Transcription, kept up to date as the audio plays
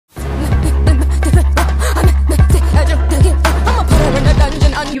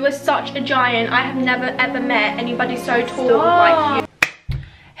such a giant. I have never ever met anybody so tall like you.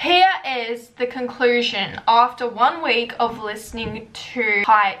 Here is the conclusion after 1 week of listening to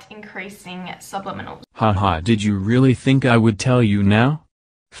height increasing subliminals. Haha, did you really think I would tell you now?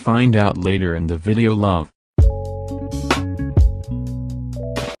 Find out later in the video, love.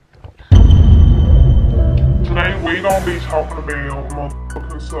 Today we gonna be talking about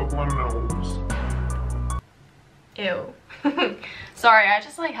motherfucking subliminals. Ew. Sorry, I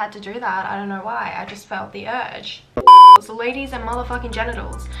just like had to do that. I don't know why. I just felt the urge. Ladies and motherfucking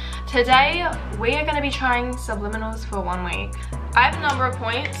genitals. Today we are going to be trying subliminals for 1 week. I have a number of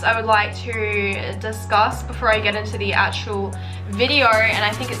points I would like to discuss before I get into the actual video, and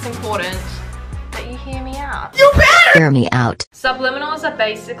I think it's important that you hear me out. You better hear me out. Subliminals are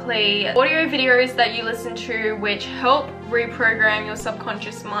basically audio videos that you listen to which help reprogram your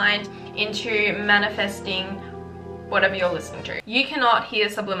subconscious mind into manifesting whatever you're listening to. You cannot hear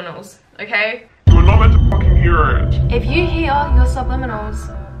subliminals, okay? You're not meant to fucking hear it. If you hear your subliminals,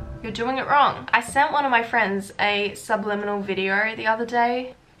 you're doing it wrong. I sent one of my friends a subliminal video the other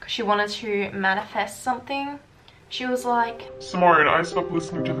day because she wanted to manifest something. She was like, Simone, I stopped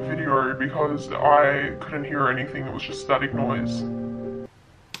listening to the video because I couldn't hear anything. It was just static noise.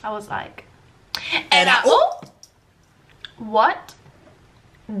 I was like, and what?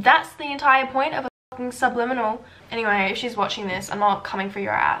 That's the entire point of a fucking subliminal. Anyway, if she's watching this, I'm not coming for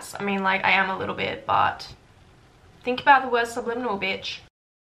your ass. I mean, like, I am a little bit, but think about the word subliminal, bitch.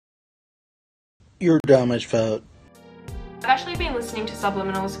 You're dumb as fuck. I've actually been listening to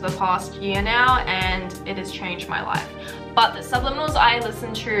subliminals for the past year now, and it has changed my life. But the subliminals I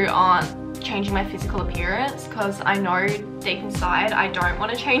listen to aren't changing my physical appearance, because I know deep inside I don't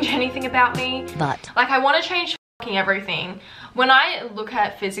want to change anything about me. But like, I want to change fucking everything. When I look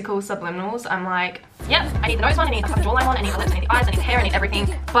at physical subliminals, I'm like, yep, I need the nose one, I need the jawline one, I need the lips, I need the eyes, I need the hair, I need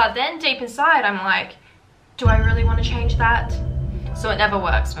everything. But then deep inside, I'm like, do I really want to change that? So it never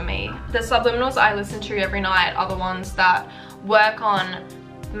works for me. The subliminals I listen to every night are the ones that work on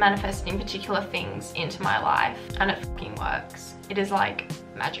manifesting particular things into my life, and it fucking works. It is like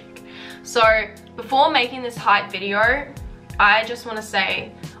magic. So before making this hype video, I just want to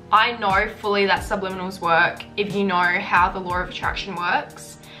say, I know fully that subliminals work if you know how the law of attraction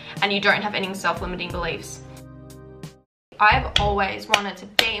works and you don't have any self-limiting beliefs. I've always wanted to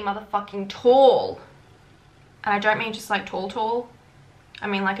be motherfucking tall. And I don't mean just like tall. I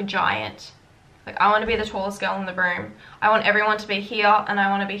mean like a giant. Like, I want to be the tallest girl in the room. I want everyone to be here and I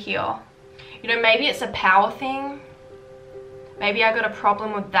want to be here. You know, maybe it's a power thing. Maybe I got a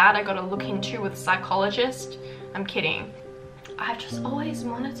problem with that I got to look into with a psychologist. I'm kidding. I've just always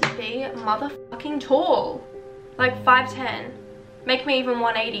wanted to be motherfucking tall. Like 5'10". Make me even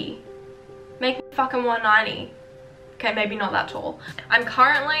 180. Make me fucking 190. Okay, maybe not that tall. I'm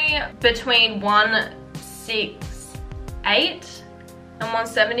currently between 168 and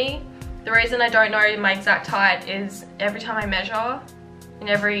 170. The reason I don't know my exact height is every time I measure in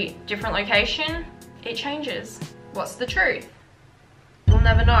every different location, it changes. What's the truth? We'll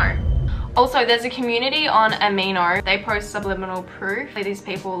never know. Also, there's a community on Amino. They post subliminal proof. These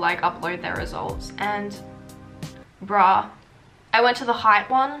people like upload their results, and bruh, I went to the height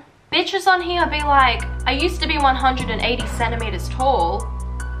one. Bitches on here be like, I used to be 180 centimeters tall,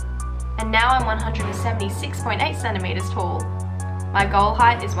 and now I'm 176.8 centimeters tall. My goal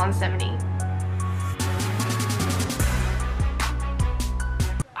height is 170.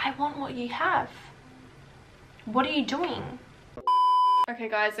 I want what you have. What are you doing? Okay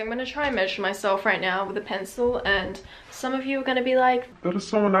guys, I'm gonna try and measure myself right now with a pencil, and some of you are gonna be like, that is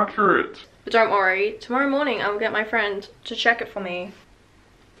so inaccurate. But don't worry, tomorrow morning I'll get my friend to check it for me.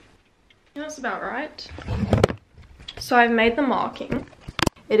 That's about right. So I've made the marking.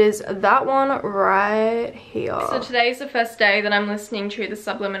 It is that one right here. So today's the first day that I'm listening to the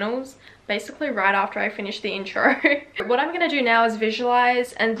subliminals, basically right after I finish the intro. What I'm gonna do now is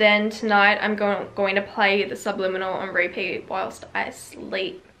visualize, and then tonight I'm going to play the subliminal on repeat whilst I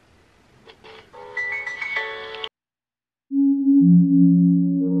sleep.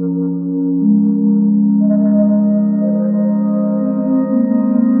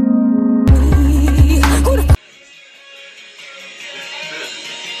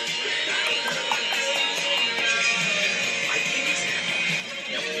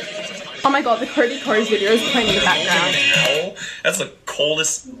 Oh my god, the Cody Co's video is playing in the background. Ow. That's the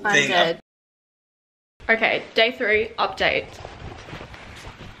coldest thing. I'm dead. Okay, day 3, update.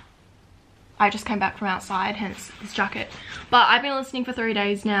 I just came back from outside, hence this jacket. But I've been listening for 3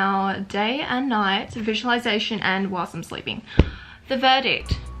 days now, day and night, visualization and whilst I'm sleeping. The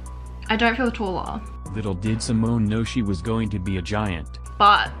verdict, I don't feel taller. Little did Simone know she was going to be a giant.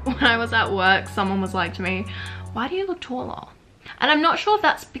 but when I was at work, someone was like to me, why do you look taller? And I'm not sure if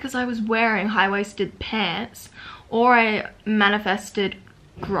that's because I was wearing high-waisted pants, or I manifested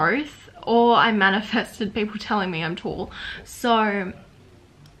growth, or I manifested people telling me I'm tall. So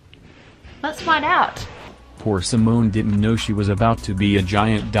let's find out. Poor Simone didn't know she was about to be a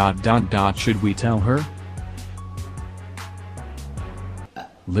giant ... Should we tell her?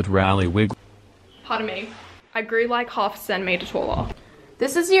 Literally wiggle. Pardon me. I grew like half a centimeter taller.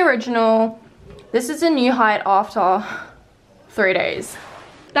 This is the original. This is a new height after 3 days.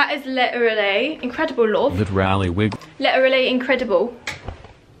 That is literally incredible, love. Literally wiggle. Literally incredible.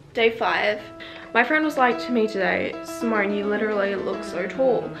 Day 5. My friend was like to me today, Simone, you literally look so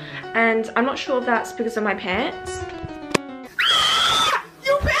tall. And I'm not sure if that's because of my pants.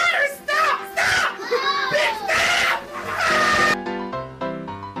 You better stop! Stop! Bitch,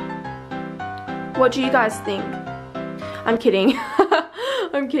 stop! What do you guys think? I'm kidding.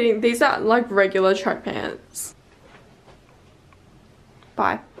 I'm kidding. These are like regular track pants.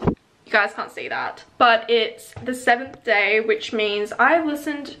 Bye. You guys can't see that. But it's the 7th day, which means I've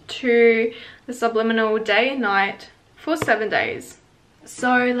listened to the subliminal day and night for 7 days.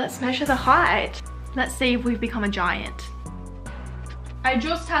 So let's measure the height. Let's see if we've become a giant. I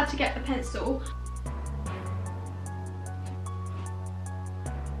just had to get the pencil.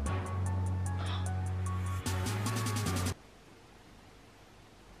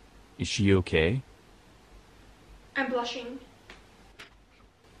 Is she okay? I'm blushing.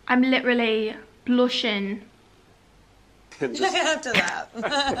 I'm literally blushing. You have to laugh.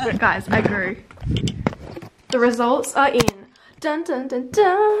 Guys, I grew. The results are in. Dun dun dun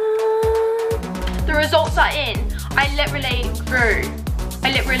dun. The results are in. I literally grew.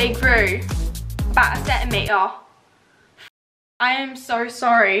 I literally grew about a centimeter. I am so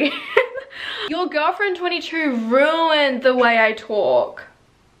sorry. Your girlfriend 22 ruined the way I talk.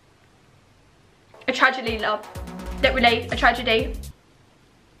 A tragedy, love. Literally, a tragedy.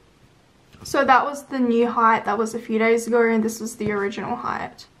 So that was the new height. That was a few days ago, and this was the original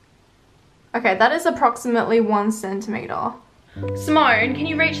height. Okay, that is approximately 1 centimeter. Simone, can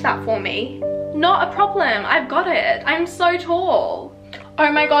you reach that for me? Not a problem. I've got it. I'm so tall.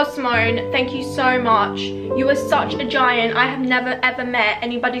 Oh my god, Simone, thank you so much. You are such a giant. I have never ever met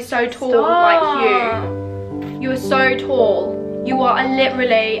anybody so tall like you. You are so tall. You are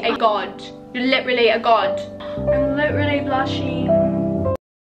literally a god. You're literally a god. I'm literally blushing.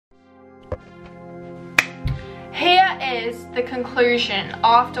 Here is the conclusion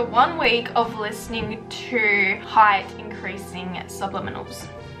after 1 week of listening to height increasing subliminals.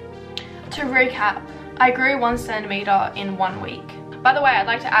 To recap, I grew 1 centimeter in 1 week. By the way, I'd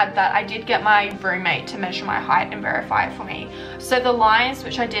like to add that I did get my roommate to measure my height and verify it for me. So the lines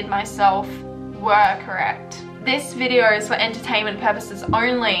which I did myself were correct. This video is for entertainment purposes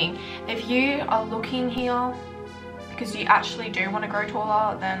only. If you are looking here because you actually do want to grow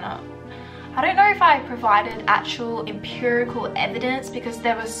taller, then I don't know if I provided actual empirical evidence because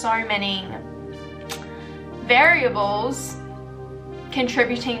there were so many variables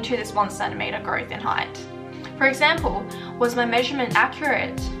contributing to this 1 centimeter growth in height. For example, was my measurement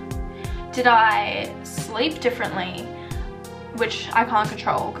accurate? Did I sleep differently? Which I can't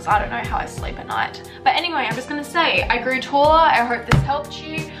control because I don't know how I sleep at night. But anyway, I'm just gonna say, I grew taller. I hope this helped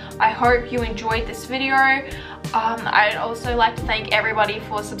you. I hope you enjoyed this video. I'd also like to thank everybody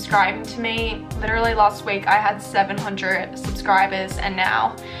for subscribing to me. Literally last week I had 700 subscribers, and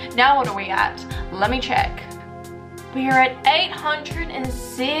now what are we at? Let me check. We are at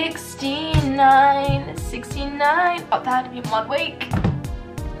 869. Got that in 1 week.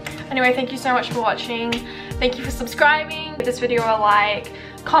 Anyway, thank you so much for watching. Thank you for subscribing. Give this video a like,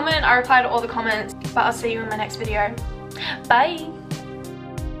 comment. I reply to all the comments, but I'll see you in my next video. Bye.